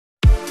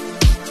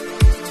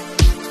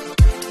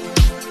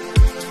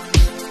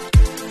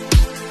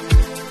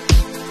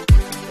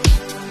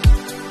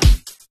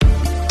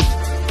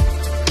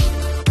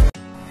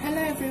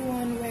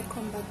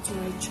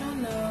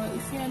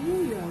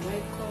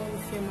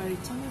my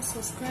returning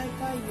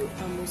subscriber, you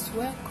are most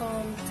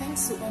welcome.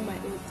 Thanks to all my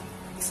old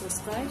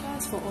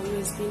subscribers for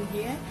always being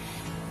here.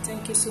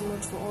 Thank you so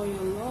much for all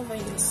your love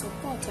and your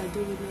support. I do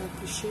really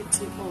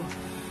appreciate you all.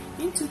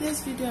 In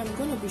today's video, I'm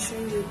going to be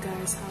showing you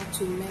guys how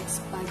to make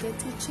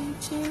spaghetti chin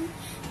chin.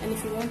 And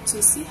if you want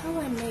to see how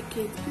I make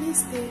it,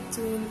 please stay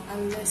tuned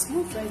and let's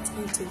move right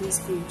into this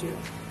video.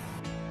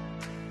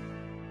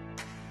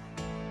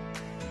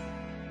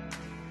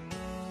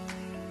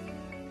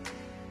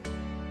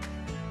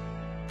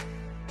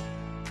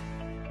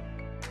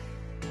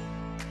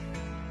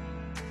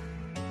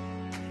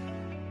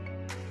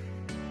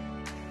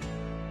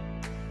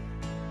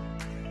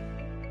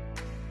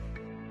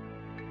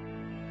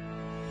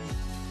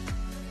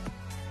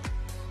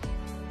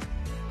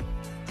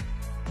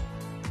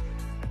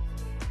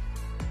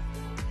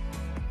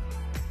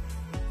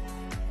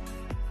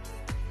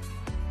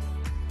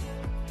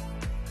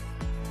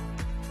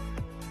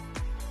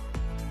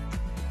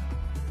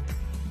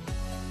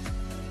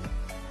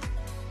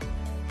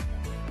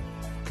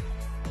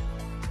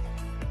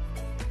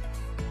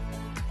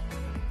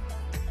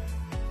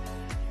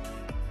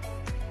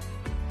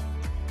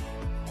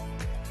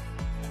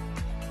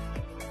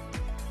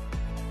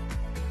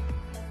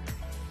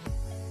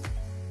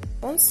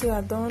 Once you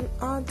are done,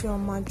 add your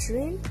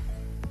margarine,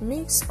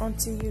 mix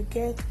until you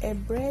get a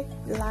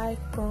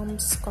bread-like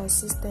crumbs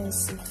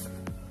consistency.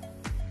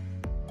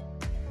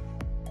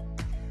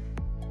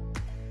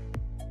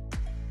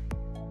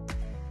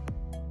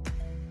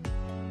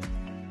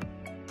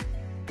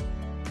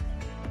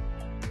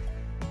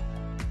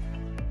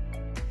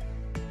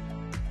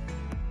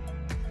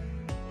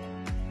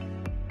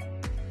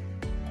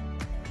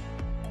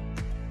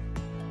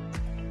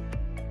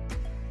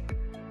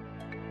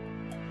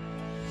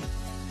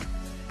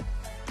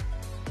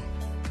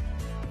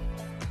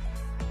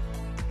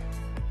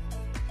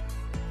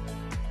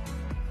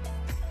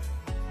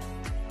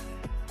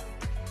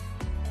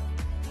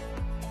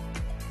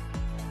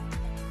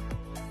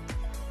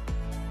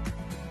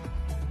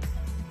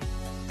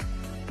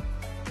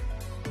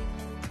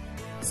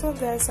 So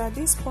guys, at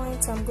this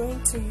point I'm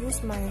going to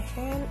use my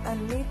hand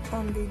and knead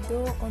on the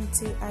dough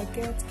until I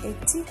get a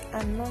thick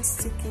and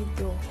non-sticky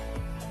dough.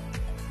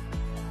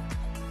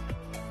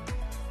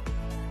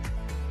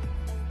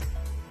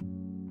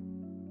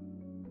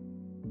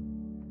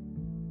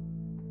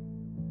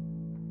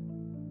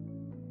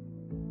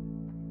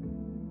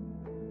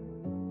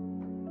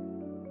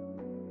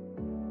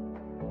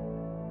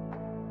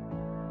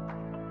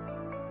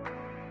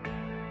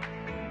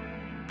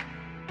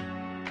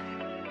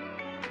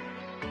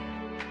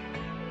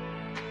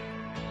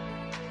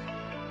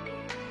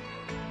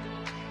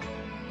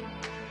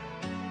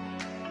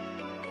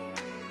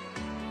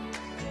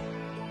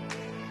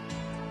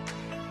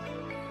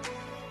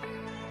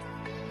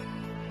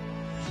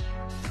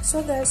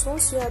 So guys,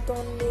 once you are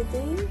done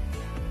kneading,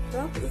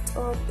 wrap it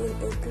up in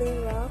a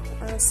clean wrap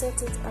and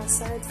set it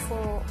aside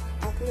for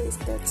at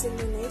least 30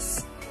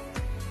 minutes.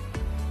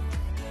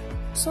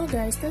 So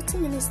guys, 30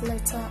 minutes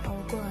later,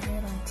 I'll go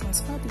ahead and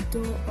transfer the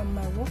dough on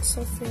my work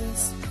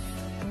surface,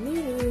 knead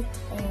it,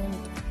 and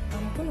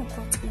I'm gonna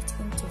cut it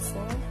into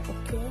 4,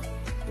 okay?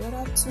 The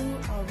other 2,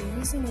 I'll be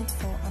using it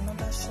for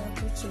another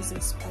shape, which is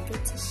a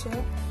spaghetti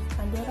shape,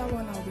 and the other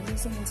one I'll be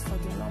using it for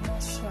the normal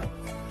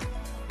shape.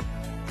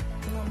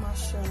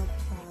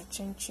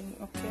 Chin chin,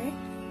 okay?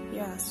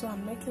 Yeah, so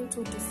I'm making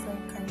 2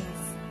 different kind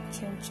of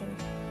chin chin.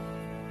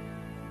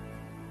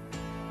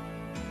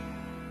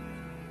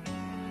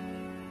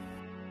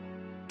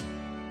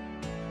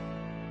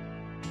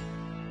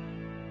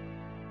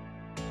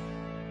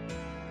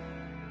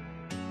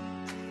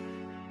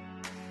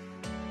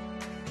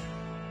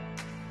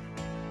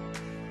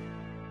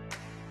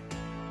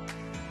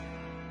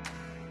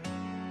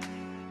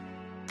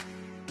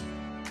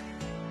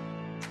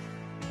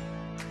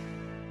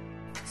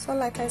 So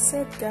like I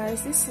said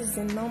guys, this is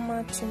the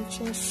normal chin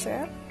chin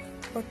shape,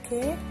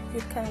 okay?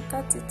 You can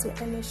cut it to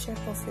any shape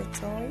of your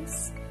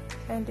choice,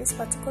 and this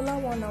particular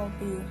one I'll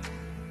be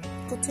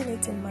putting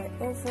it in my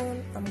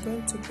oven. I'm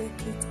going to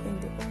bake it in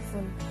the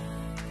oven.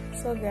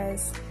 So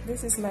guys,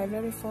 this is my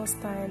very first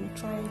time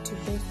trying to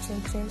bake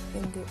chin chin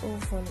in the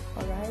oven,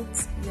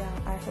 alright? Yeah,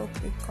 I hope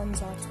it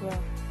comes out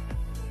well.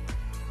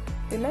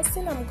 The next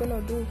thing I'm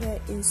gonna do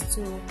here is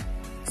to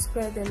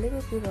spread a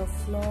little bit of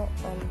flour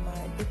on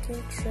my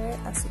baking tray.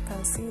 As you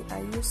can see,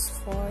 I use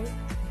foil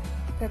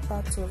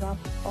paper to wrap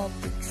up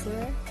the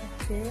tray,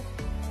 okay?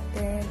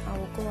 Then I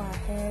will go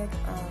ahead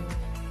and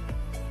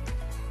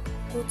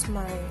put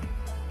my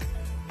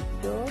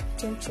dough,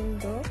 chin chin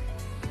dough,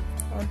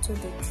 onto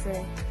the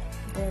tray,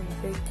 then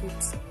bake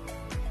it.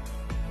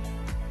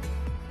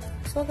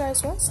 So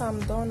guys, once I'm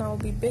done, I'll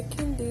be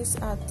baking this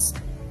at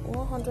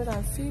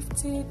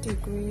 150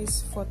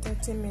 degrees for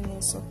 30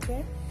 minutes,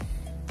 okay?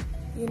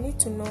 You need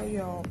to know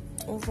your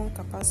oven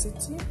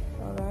capacity,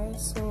 alright?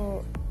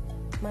 So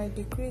my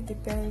degree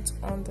depends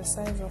on the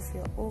size of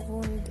your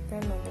oven,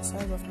 depends on the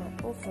size of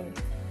my oven,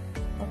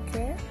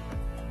 okay?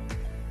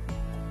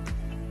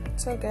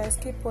 So guys,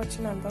 keep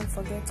watching and don't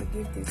forget to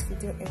give this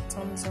video a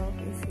thumbs up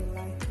if you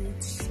like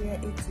it.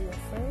 share it to your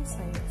friends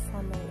and your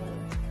family.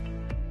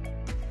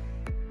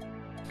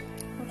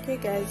 Okay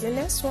guys, the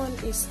next one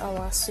is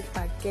our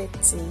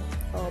spaghetti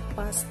or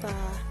pasta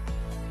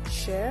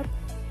shape.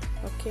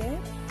 Okay,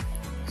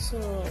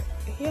 so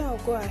here I'll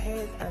go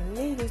ahead and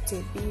knead it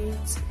a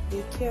bit.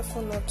 Be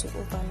careful not to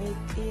over knead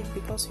it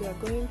because we are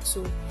going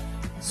to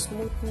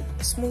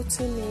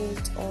smoothen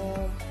it,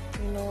 or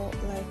you know,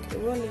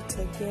 like roll it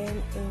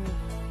again in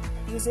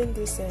using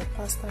this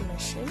pasta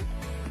machine.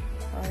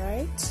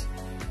 Alright,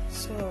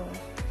 so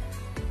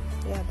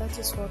yeah, that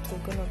is what we're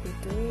gonna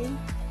be doing.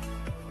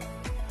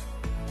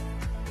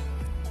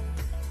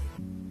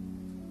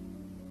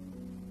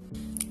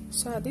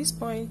 So at this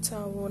point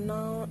I will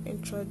now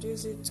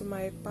introduce it to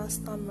my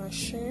pasta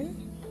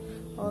machine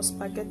or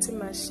spaghetti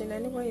machine,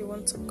 anywhere you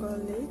want to call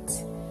it,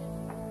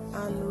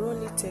 and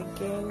roll it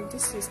again.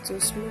 This is to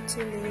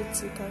smoothen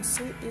it. You can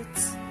see it,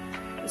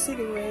 you see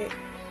the way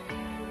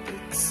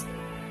it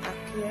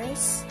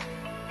appears,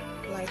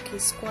 like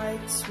it's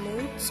quite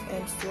smooth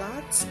and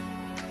flat.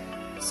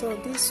 So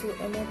this will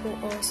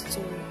enable us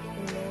to,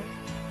 you know,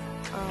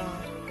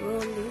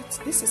 roll it.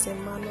 This is a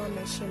manual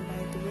machine,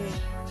 by the way.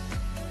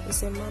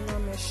 It's a manual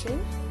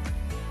machine.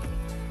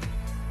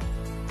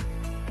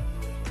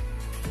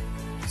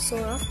 So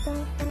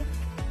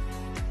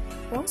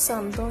once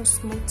I'm done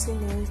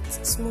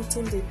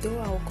smoothing the dough,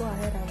 I'll go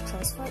ahead and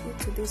transfer it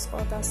to this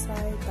other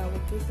side. That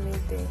will give me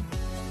the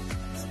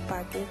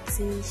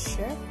spaghetti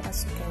shape,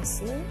 as you can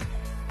see.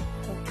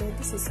 Okay,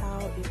 this is how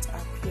it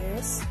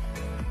appears.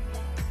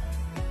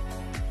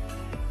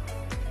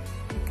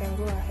 You can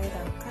go ahead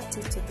and cut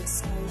it to the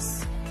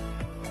size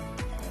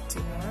that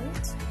you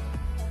want.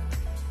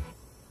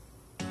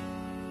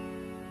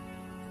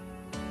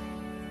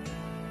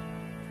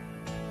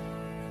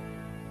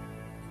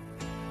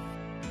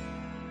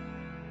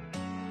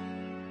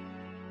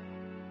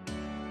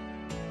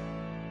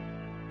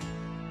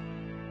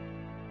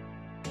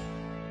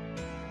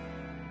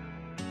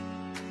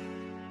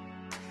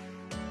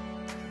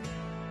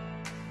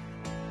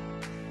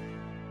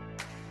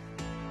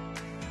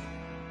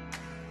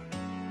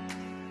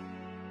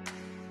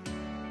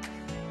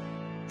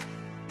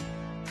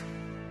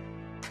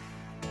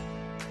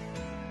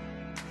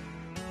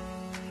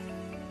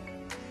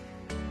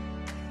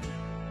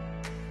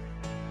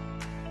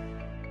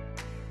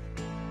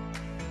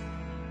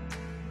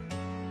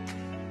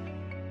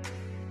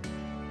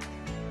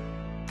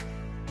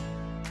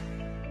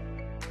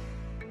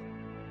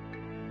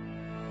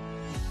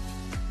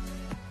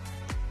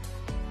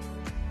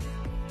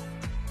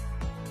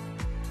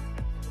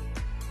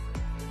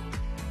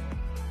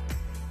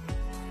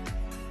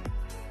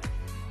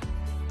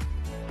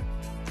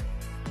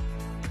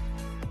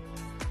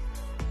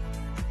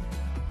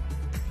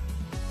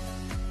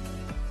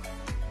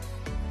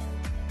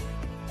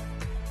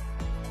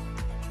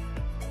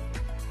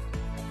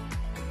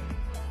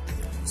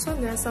 So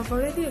guys, I've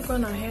already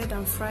gone ahead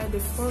and fried the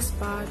first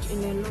batch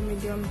in a low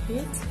medium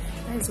heat.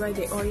 That is why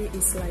the oil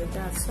is like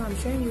that. So I'm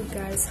showing you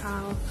guys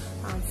how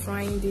I'm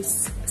frying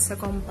this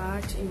second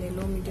batch in a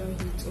low medium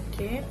heat.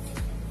 Okay,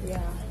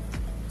 yeah,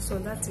 so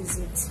that is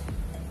it.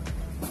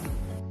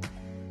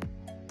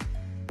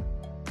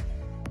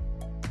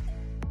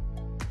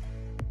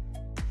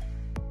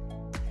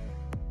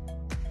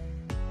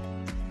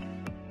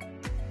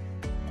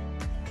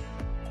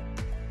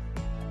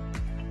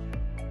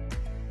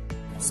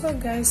 So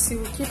guys,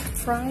 you keep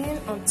frying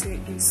until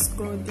it's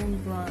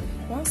golden brown.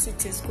 Once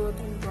it is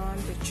golden brown,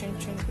 the chin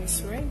chin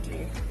is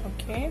ready.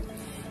 Okay,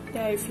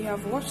 yeah, if you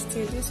have watched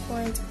till this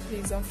point,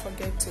 please don't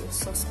forget to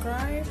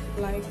subscribe,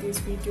 like this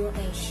video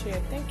and share.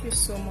 Thank you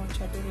so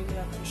much. I really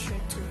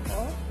appreciate you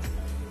all.